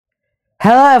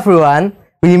Hello everyone,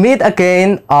 we meet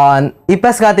again on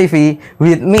EPS3 TV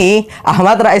with me,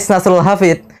 Ahmad Rais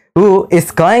Nashrulhafidz, who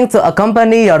is going to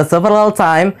accompany you several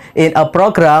times in a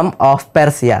program of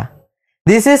Persia.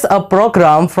 This is a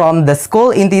program from the school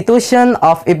institution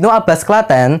of Ibnu Abbas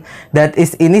Klaten that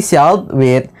is initialed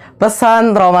with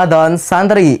Pesan Ramadan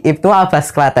Santri Ibnu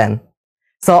Abbas Klaten.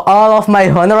 So all of my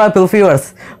honorable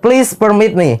viewers, please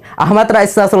permit me, Ahmad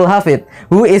Rais Nashrulhafidz,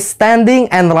 who is standing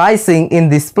and rising in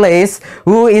this place,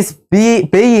 who is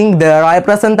being the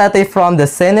representative from the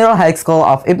senior high school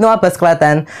of Ibnu Abbas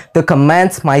Klaten to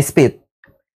commence my speech.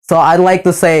 So I'd like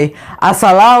to say,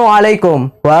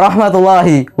 Assalamualaikum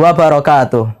warahmatullahi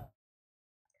wabarakatuh.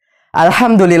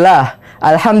 Alhamdulillah.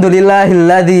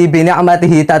 Alhamdulillahilladzi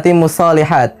bini'matihi tatimmu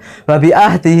shalihat wa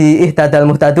bi'ahdihi ihtadal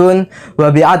muhtadun wa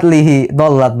bi'adlihi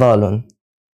dhallat dhalun.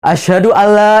 Asyhadu an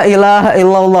la ilaha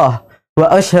illallah wa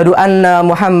asyhadu anna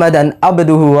Muhammadan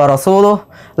abduhu wa rasuluh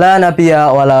la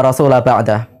nabiyya wa la rasula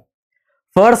ba'dah.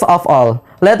 First of all,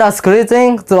 let us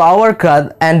greeting to our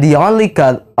God and the only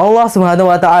God, Allah Subhanahu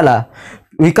wa ta'ala.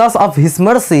 Because of His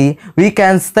mercy, we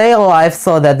can stay alive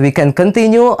so that we can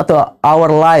continue to our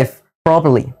life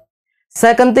properly.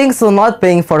 Second thing to not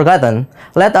being forgotten,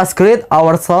 let us greet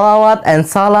our salawat and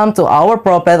salam to our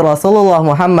Prophet Rasulullah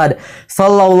Muhammad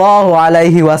sallallahu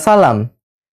alaihi wasallam,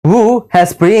 who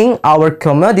has bring our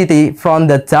community from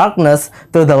the darkness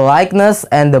to the lightness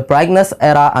and the brightness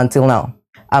era until now.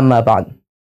 Amma ba'd.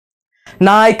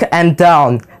 Night and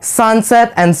dawn,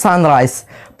 sunset and sunrise,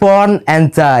 born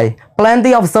and die,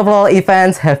 plenty of several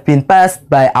events have been passed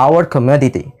by our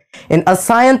community. In a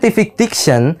scientific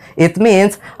diction, it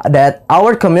means that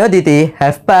our community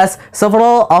have passed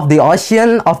several of the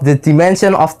ocean of the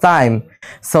dimension of time.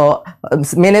 So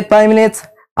minute by minute,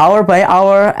 hour by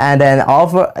hour, and then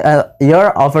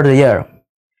year over the year.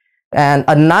 And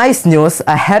a nice news,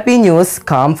 a happy news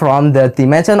come from the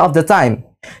dimension of the time.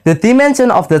 The dimension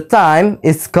of the time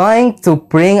is going to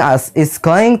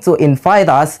invite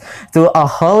us to a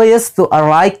holiest, to a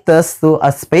righteous, to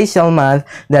a special month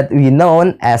that we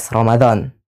know as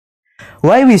Ramadan.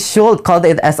 Why we should call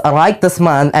it as a righteous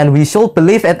month and we should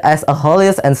believe it as a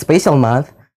holiest and special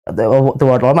month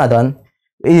toward Ramadan?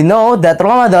 We know that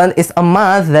Ramadan is a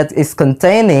month that is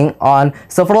containing on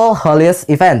several holiest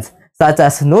events, such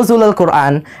as Nuzul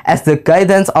al-Qur'an as the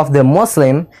guidance of the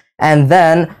Muslim, and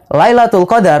then Laylatul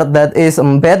Qadar that is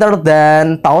better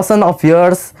than thousand of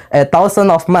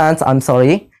months,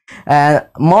 and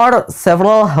more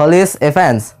several holiest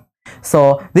events.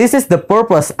 So this is the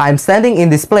purpose I'm standing in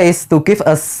this place to give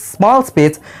a small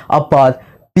speech about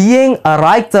being a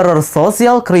Righterer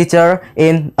social creature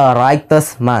in a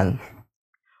righteous month.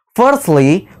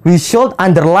 Firstly, we should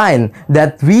underline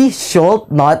that we should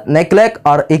not neglect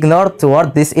or ignore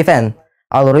toward this event.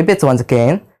 I'll repeat once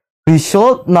again. We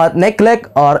should not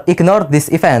neglect or ignore this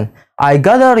event. I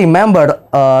gotta remember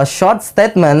a short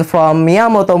statement from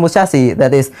Miyamoto Musashi,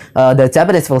 that is the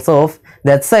Japanese philosopher,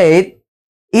 that said,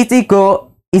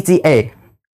 Ichigo Ichie.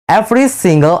 Every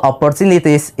single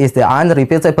opportunity is the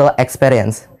unrepeatable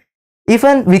experience.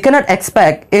 Even we cannot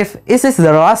expect if this is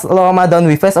the last Ramadan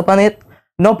we face upon it.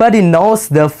 Nobody knows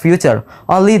the future.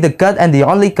 Only the God and the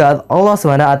only God, Allah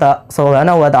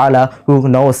Subhanahu wa ta'ala, who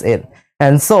knows it.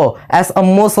 And so, as a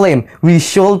Muslim, we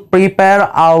should prepare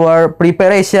our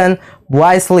preparation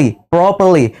wisely,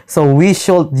 properly. So we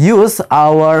should use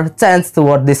our chance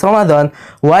toward this Ramadan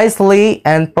wisely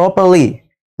and properly.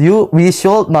 We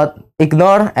should not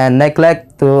ignore and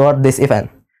neglect toward this event.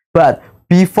 But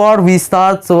before we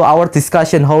start to our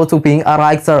discussion how to being a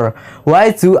Righterer,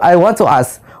 I want to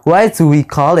ask, why do we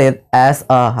call it as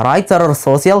a Righterer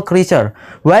social creature?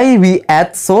 Why we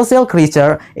add social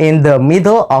creature in the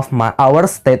middle of our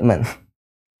statement?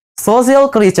 Social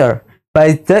creature,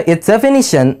 by its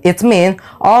definition, it means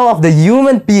all of the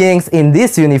human beings in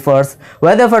this universe,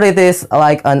 whether it is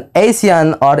like an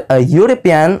Asian or a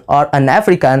European or an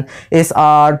African,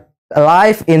 are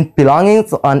alive in belonging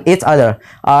on each other,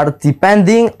 are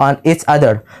depending on each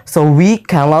other. So we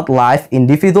cannot live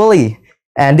individually.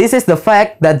 And this is the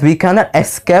fact that we cannot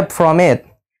escape from it.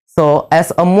 So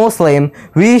as a Muslim,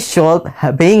 we should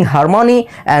be in harmony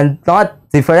and not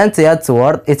differentiate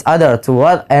toward each other,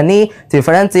 toward any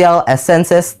differential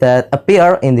essences that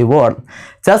appear in the world.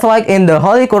 Just like in the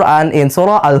Holy Quran in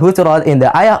Surah Al-Hujurat in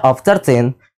the ayah of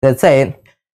 13 that said,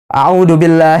 A'udhu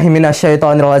billahi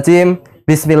minasyaitonir rajim,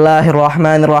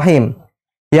 Bismillahirrahmanirrahim.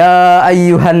 Ya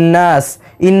ayyuhan nas,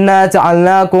 inna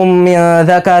ja'alnakum min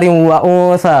dhakarin wa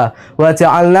untha wa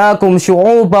ja'alnakum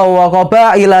syu'uban wa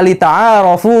qabaila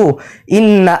lita'arafu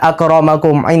inna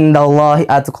akramakum indallahi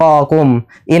atqakum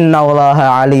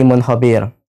innallaha alimun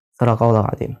khabir. Sadaqallahul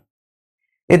azim.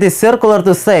 It is circular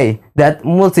to say that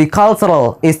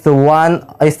multicultural is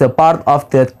the part of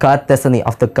the God destiny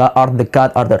of the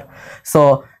God order.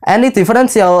 So any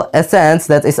differential essence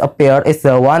that is appeared is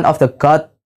the one of the God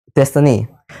destiny.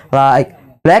 Like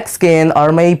black skin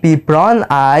or maybe brown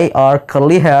eye or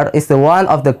curly hair is the one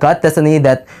of the God destiny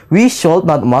that we should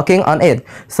not mocking on it.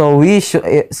 So we should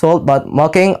not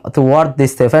mocking toward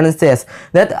these differences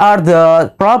that are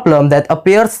the problem that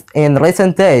appears in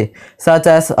recent day, such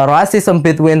as racism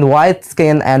between white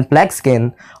skin and black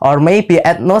skin, or maybe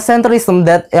ethnocentrism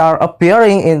that are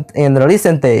appearing in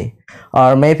recent day,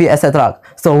 or maybe etc.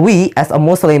 So we as a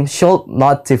Muslim should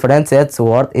not differentiate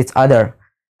toward each other.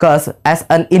 Because as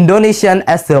an Indonesian,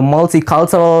 as a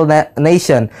multicultural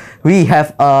nation, we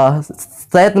have a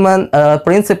statement, a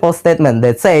principle statement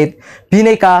that said,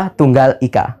 Bhinneka Tunggal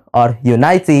Ika, or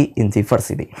unity in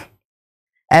diversity.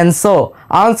 And so,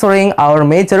 answering our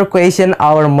major question,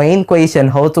 our main question,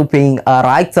 how to being a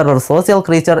Righterer social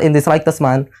creature in this righteous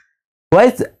man,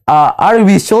 are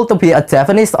we should to be a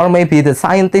Japanese or maybe the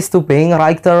scientist to being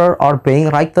Righterer or being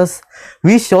righteous?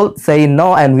 We should say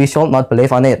no and we should not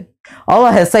believe on it.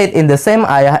 Allah has said in the same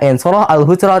ayah in Surah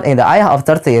Al-Hujurat in the ayah of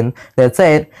 13 that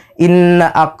said,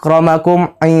 Inna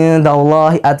akramakum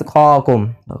indallahi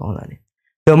atqakum.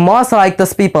 The most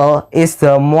righteous people is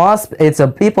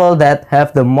the people that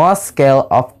have the most scale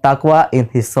of taqwa in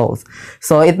his souls.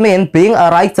 So it means being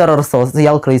a Righterer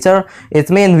social creature,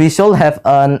 it means we should have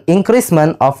an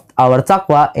increasement of our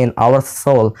taqwa in our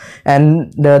soul.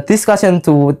 And the discussion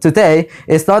today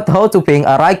is not how to being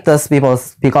a righteous people,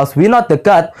 because we not the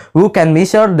God who can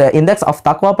measure the index of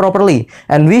taqwa properly.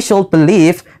 And we should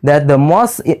believe that the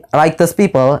most righteous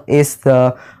people is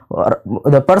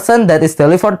the person that is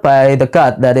delivered by the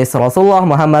God, that is Rasulullah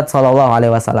Muhammad sallallahu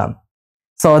alaihi wasallam.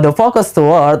 So the focus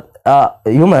toward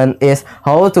human is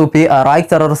how to be a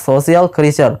Righterer social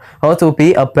creature, how to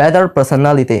be a better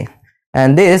personality,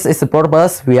 and this is the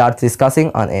purpose we are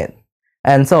discussing on it.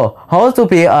 And so how to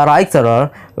be a Righterer,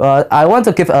 I want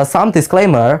to give some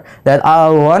disclaimer that I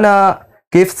wanna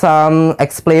give some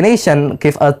explanation,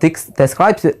 give a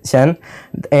description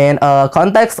in a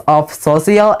context of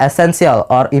social essential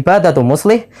or ibadah to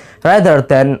Muslim, rather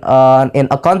than in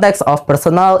a context of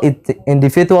personal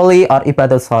individually or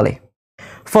ibadah solely.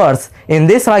 First, in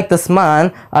this righteous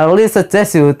month, I really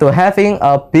suggest you to having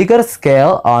a bigger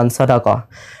scale on sadaqah.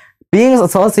 Being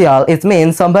social, it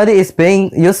means somebody is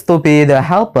being used to be the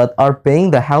helper or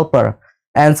being the helper,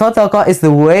 and sadaqah is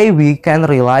the way we can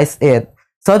realize it.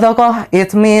 Sadaqah,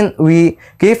 it means we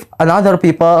give another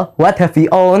people what have we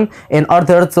own in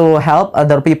order to help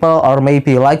other people or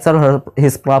maybe lighten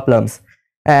his problems.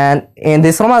 And in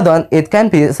this Ramadan, it can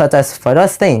be such as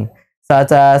fasting,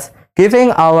 such as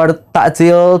giving our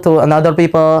takjil to another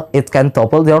people. It can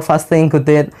double your fasting good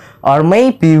deed, or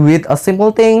maybe with a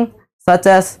simple thing such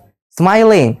as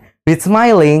smiling. With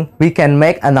smiling, we can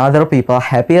make another people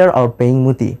happier or being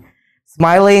moody.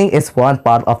 Smiling is one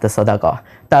part of the sadaqah.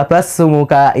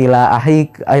 Tabassumuka ila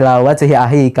wajhi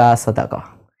ahika sadaqah.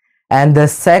 And the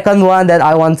second one that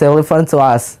I want to refer to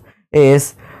us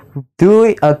is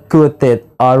do a good deed,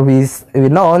 or we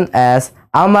known as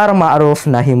amar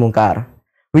ma'ruf nahi munkar.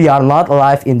 We are not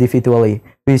alive individually.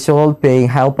 We should being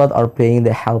helped or being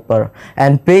the helper.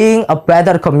 And being a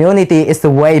better community is the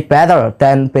way better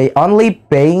than only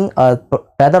being a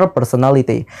better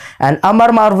personality. And amar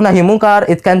ma'ruf nahi munkar,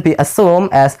 it can be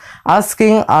assumed as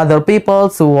asking other people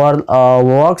to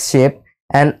worship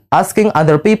and asking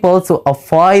other people to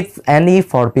avoid any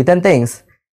forbidden things.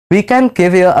 We can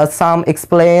give you some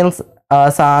explains,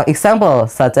 some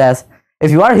examples, such as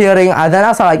if you are hearing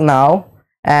Adhan Asar right now,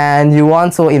 and you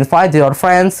want to invite your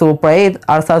friends to pray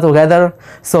Asar together,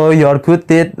 so your good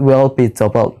deed will be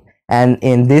doubled. And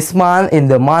in this month, in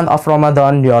the month of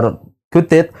Ramadan, your good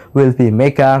deed will be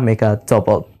mega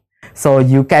doubled. So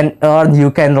you can earn,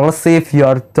 you can receive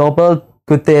your double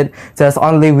good deed just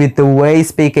only with the way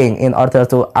speaking in order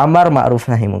to amar ma'ruf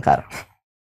nahi munkar.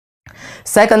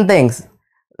 Second things,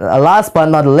 last but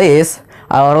not least,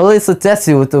 I really suggest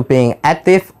you to being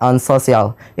active on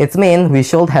social. It means we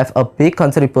should have a big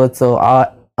contribute to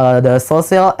the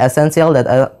social essential that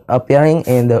are appearing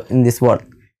in this world.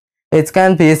 It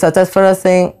can be such as first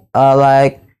thing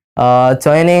like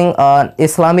joining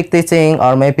Islamic teaching,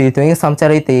 or maybe doing some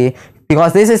charity,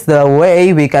 because this is the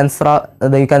way we can strong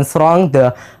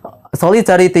the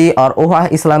solidarity or uhwah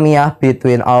Islamiyah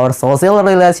between our social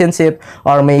relationship,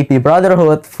 or maybe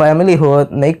brotherhood,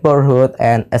 familyhood, neighborhood,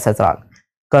 and etc.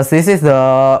 Because this is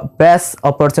the best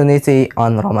opportunity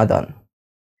on Ramadan.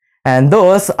 And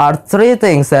those are three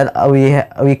things that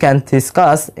we can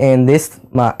discuss in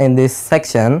this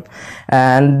section,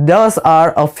 and those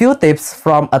are a few tips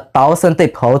from 1,000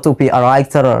 tips how to be a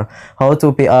righterer, how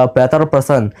to be a better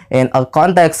person in a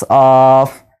context of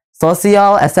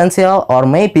social, essential, or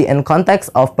maybe in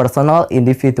context of personal,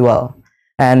 individual.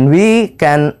 And we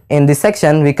can, in this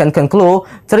section, we can conclude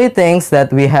three things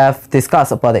that we have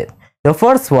discussed about it. The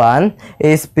first one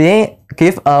is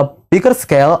give a bigger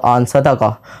scale on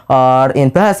sedekah, or in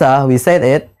bahasa we said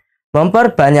it,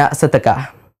 memperbanyak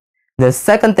sedekah. The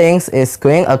second thing is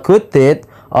doing a good deed,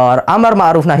 or amar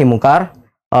ma'ruf nahi mungkar,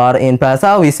 or in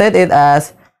bahasa we said it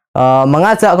as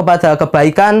mengajak kepada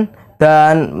kebaikan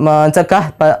dan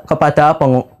mencegah kepada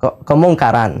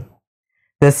kemungkaran.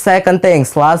 The second thing,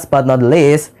 last but not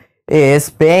least, is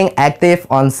being active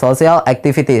on social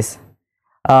activities.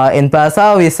 In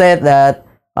bahasa we said that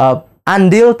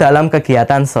andil dalam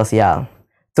kegiatan sosial.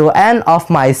 To end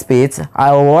off my speech,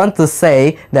 I want to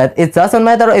say that it doesn't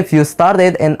matter if you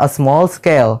started in a small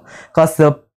scale, because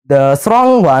the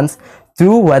strong ones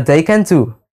do what they can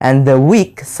do, and the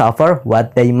weak suffer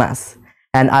what they must.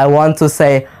 And I want to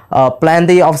say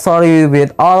plenty of sorry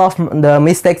with all of the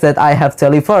mistakes that I have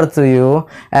delivered to you,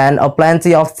 and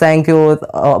plenty of thank you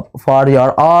for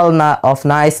your all of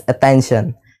nice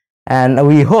attention. And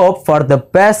we hope for the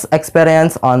best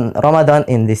experience on Ramadan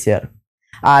in this year.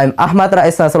 I'm Ahmad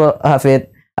Rais Nashrulhafidz.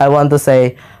 I want to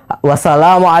say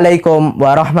wassalamualaikum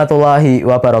warahmatullahi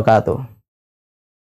wabarakatuh.